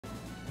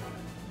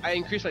I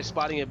increased my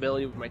spotting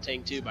ability with my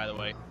tank too, by the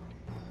way.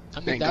 I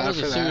mean, that was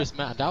a serious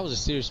match. That was a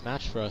serious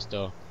match for us,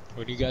 though.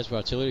 When you guys were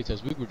artillery,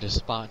 because we were just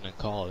spotting and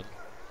calling.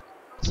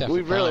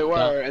 We really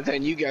were, and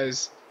then you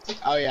guys.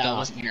 Oh yeah, I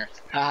wasn't here.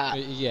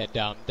 Yeah,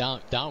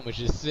 Dom was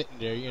just sitting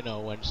there, you know,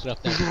 when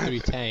stuff down to 3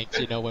 tanks,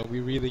 you know, when we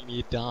really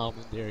need Dom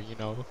in there, you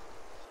know.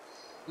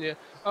 Yeah.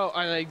 Oh,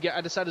 and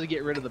I decided to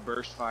get rid of the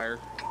burst fire,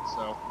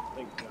 so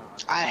thank God.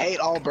 I hate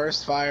all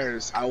burst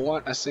fires. I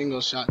want a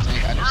single shot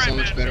tank. I do so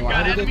much better one.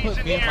 Why did they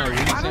put me in my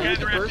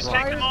burst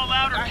fire?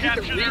 I hate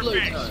the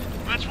reload time.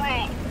 Let's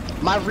roll.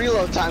 My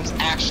reload time's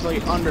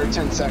actually under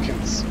 10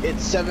 seconds.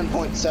 It's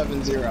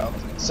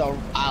 7.70, so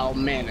I'll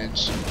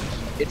manage.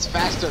 It's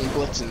faster than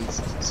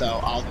Blitzen's, so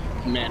I'll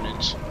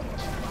manage.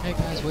 Hey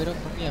guys, wait up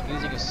for me. I'm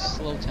using a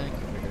slow tank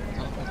over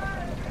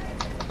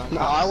here. No,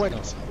 I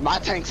went. My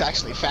tank's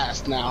actually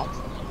fast now.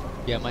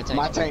 Yeah, my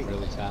tank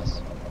really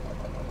fast.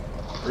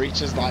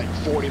 Reaches like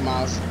 40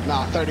 miles.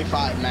 Nah,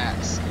 35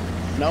 max.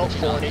 No,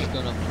 40.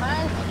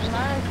 Mine's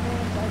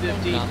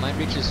 50. Nah, mine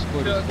reaches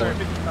 40. No, sorry,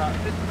 55.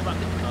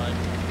 55.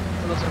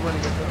 Unless I'm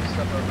running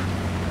stuff over.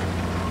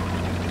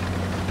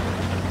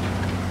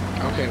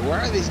 Okay, where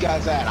are these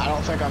guys at? I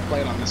don't think I've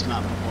played on this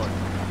map before.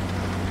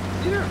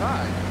 Neither have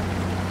I.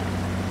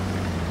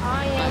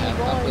 I am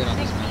going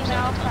 60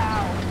 miles per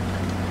hour.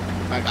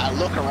 Like, I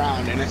look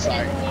around and it's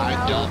like, I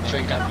don't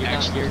think I've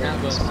actually You're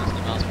not going 60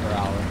 miles per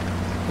hour.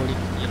 40,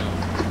 you know,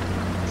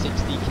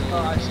 60k.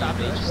 I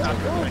stopped it. You got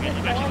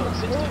you going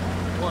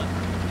 61.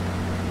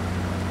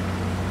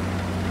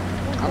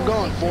 I'm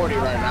going 40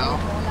 right now.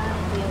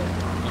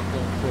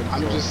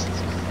 I'm just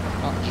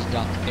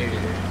got the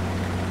area.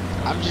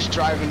 I'm just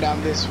driving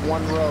down this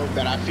one road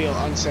that I feel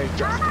unsafe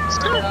driving.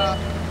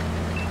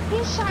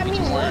 He shot me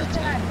once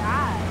and I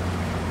died.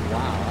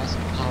 Wow, that's a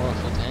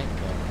powerful tank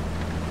though.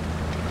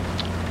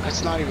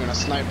 That's not even a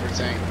sniper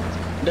tank.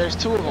 There's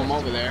 2 of them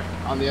over there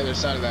on the other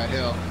side of that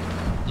hill.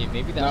 Yeah,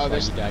 maybe that's why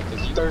you died.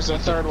 Cause there's a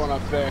 3rd one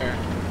up there.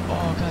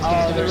 Oh,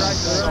 guys, there's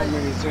so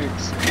many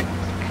tanks.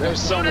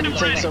 There's so many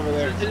tanks over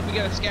there. We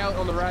got a scout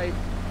on the right.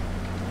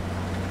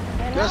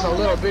 There's a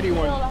little bitty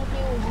one. Like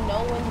there was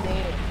no one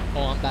there.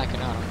 Oh, I'm backing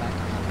out. I'm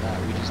backing out of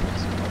that. We just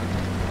missed another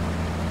tank.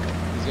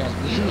 These guys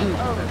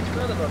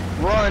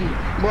Run!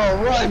 Bro,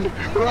 run!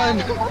 Run!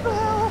 What the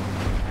hell?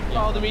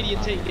 Oh, the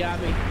median tank got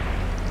me.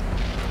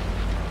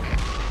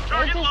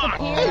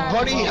 Hey,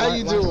 buddy, how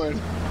you doing?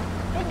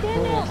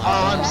 Oh,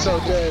 I'm so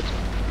dead.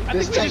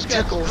 This tank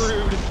tickles.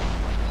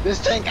 This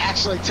tank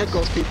actually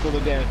tickles people to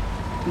death.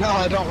 No,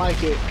 I don't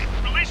like it.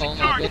 Oh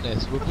my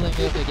goodness, we're playing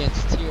up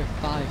against tier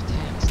 5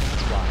 tanks,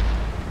 that's why.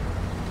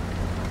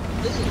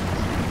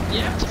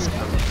 Yeah.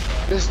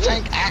 This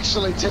tank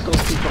actually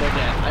tickles people to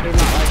death. I do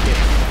not like it.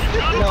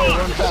 No,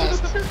 run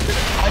fast.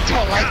 I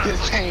don't like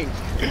this tank.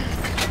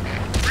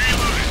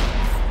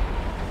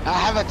 I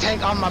have a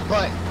tank on my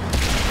butt.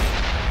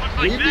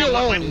 Leave me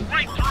alone.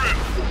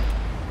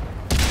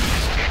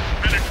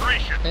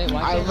 Hey,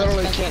 I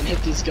literally can't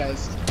hit these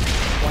guys.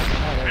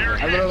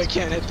 I literally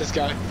can't hit this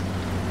guy.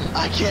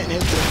 I can't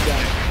hit this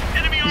guy.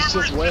 He's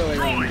just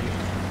wailing on me.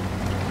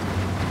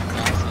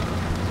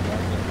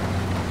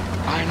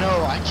 I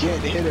know, I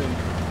can't hit him.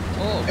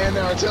 Oh. And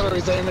the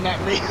artillery's aiming at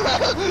me.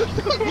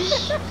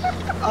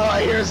 All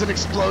I hear is an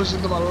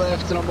explosion to my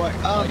left, and I'm like,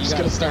 oh, I'm just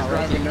gonna start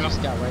driving now.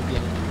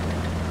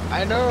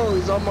 I know,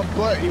 he's on my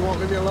butt. He won't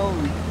leave me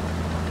alone.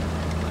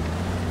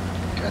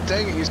 God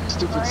dang it, you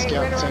stupid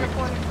scout tank.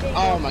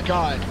 Oh my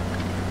god.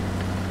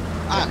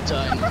 I'm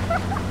done.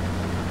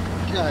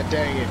 God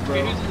dang it,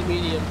 bro. Who's in the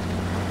medium?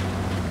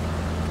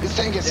 This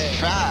tank is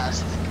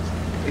fast.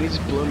 And he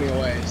just blew me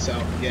away, so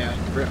yeah,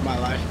 rip my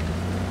life.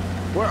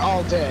 We're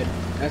all dead.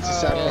 That's the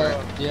sad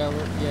part. Yeah,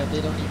 they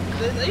don't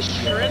even. They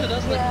shredded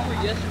us like we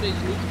were yesterday's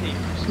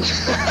newspapers.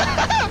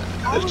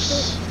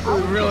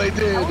 We really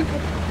did.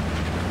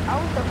 I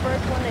was the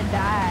first one to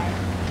die.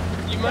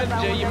 You might as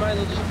well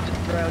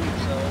just drown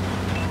yourself.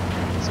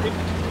 So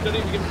don't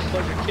even give me the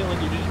pleasure of killing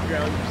you, just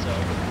drown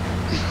yourself.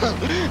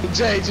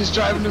 Jay, just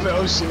drive into the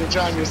ocean and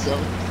drown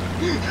yourself.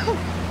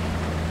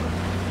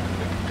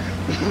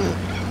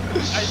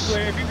 I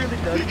swear, if he really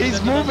does...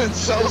 He's moving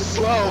so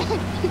slow.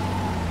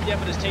 Yeah,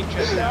 but his tank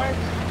trap's out.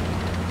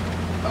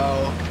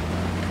 Oh.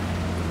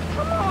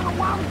 Come on,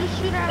 why would you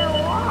shoot at a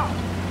rock?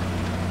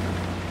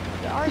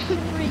 The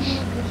artillery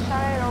just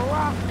shot at a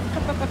rock.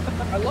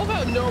 I love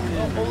how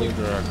only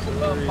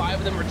 5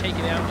 of them were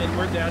taken out, and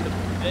we're down to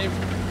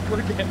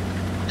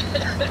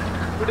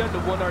we're down to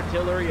 1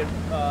 artillery and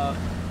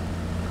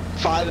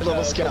 5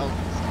 little scouts.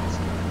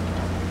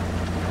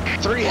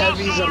 3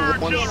 heavies and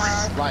 1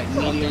 light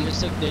medium.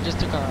 They just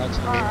took our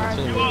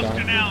artillery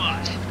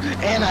down.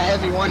 And a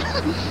heavy one.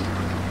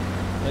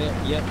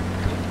 Yep.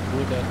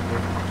 We're done.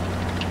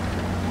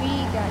 We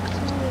got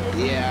 2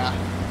 Yeah.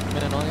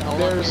 Man,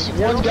 there's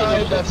one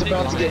guy that's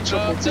about to get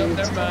triple teamed.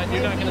 Never mind,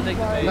 you're not gonna take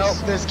the base. Nope,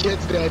 this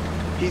kid's dead.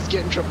 He's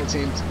getting triple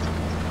teamed.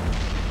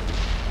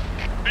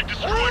 They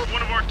destroyed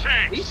one of our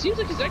tanks. He seems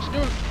like he's actually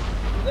doing.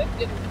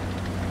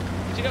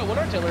 He got 1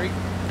 artillery.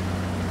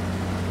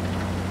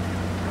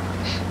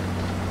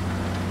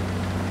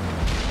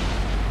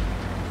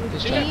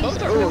 This Dude, track both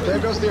is are Ooh, there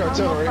goes the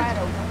artillery.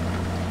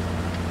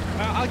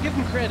 I'll give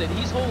him credit.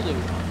 He's holding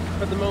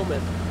for the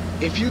moment.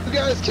 If you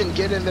guys can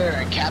get in there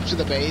and capture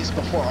the base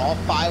before all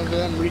 5 of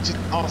them reach,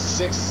 all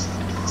 6,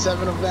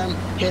 7 of them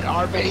hit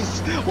our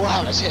base, we'll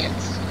have a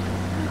chance.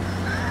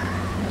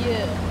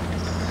 Yeah.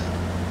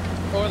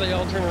 Or they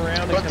all turn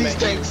around and But come these at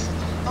tanks.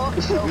 Oh,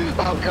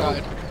 Oh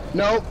god.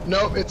 Nope,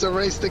 nope, it's a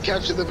race to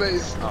capture the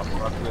base. Oh,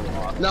 fuck, we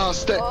lost. No,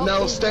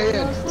 stay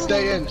in,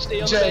 stay in. Stay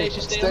on the Jay, base,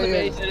 just stay on the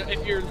stay base. in. And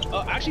if you're,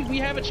 actually, we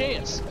have a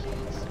chance.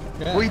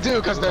 Yeah. We do,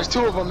 because there's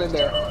 2 of them in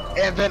there.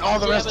 And then all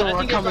the Yeah, rest but of I them are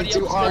think coming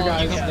everybody to else our is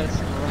guys. going. That's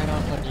right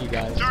off on you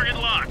guys. Target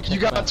locked. You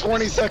got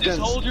 20 seconds.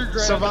 hold your ground.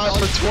 Survive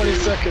for 20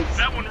 seconds.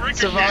 That one ricocheted.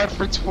 Survive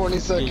for 20 Yeah, you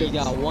seconds.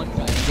 got one guy.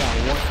 You got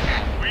one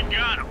guy. We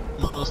got him.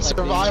 He's most likely-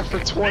 Survive for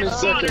 20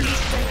 seconds.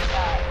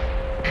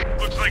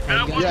 Looks like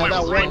that one Yeah, went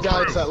that right one guy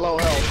through. that's at low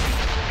health.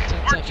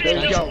 10 seconds. There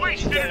you That's go. all-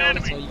 Wasted an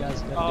That's enemy. all you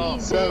guys Oh. gotta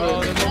do.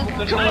 7.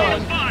 There's Come no on.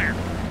 one. Fire.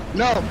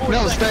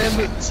 No, stay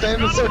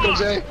in the circle,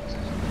 Jay.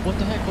 What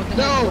the heck? What the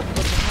No. heck? What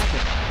just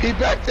happened? He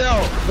backed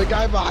out. The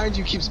guy behind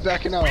you keeps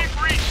backing out.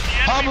 We've reached the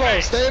enemy Pablo,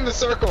 base. stay in the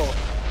circle.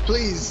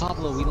 Please.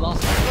 Pablo, we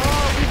lost.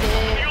 Oh, we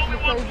did. The only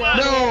one Because left.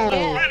 No.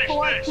 there's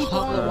 4 people Pablo,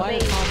 on the why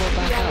base. did Pablo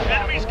back out?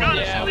 Enemy's got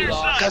us Yeah, on we their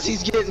lost. side. Because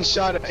he's getting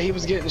shot at. He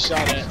was getting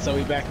shot at, so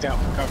he backed out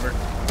for cover.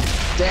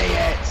 Dang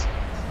it.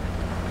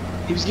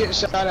 He was getting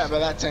shot at by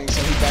that tank,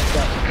 so he backed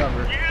out for cover.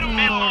 We hit him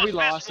and Oh, we this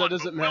lost, so one, it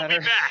doesn't but we'll be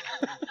matter.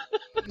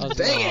 back.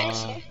 Dang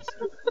it.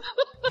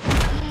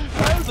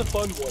 That was a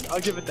fun one. I'll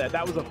give it that.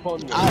 That was a fun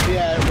one.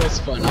 Yeah, it was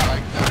fun. I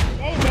like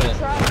that. They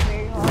tried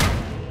very hard.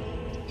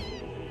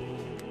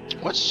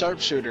 What's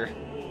sharpshooter?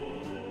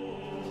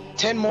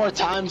 10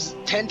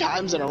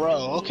 times in a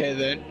row. Okay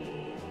then.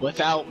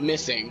 Without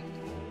missing.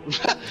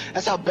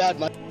 That's how bad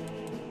my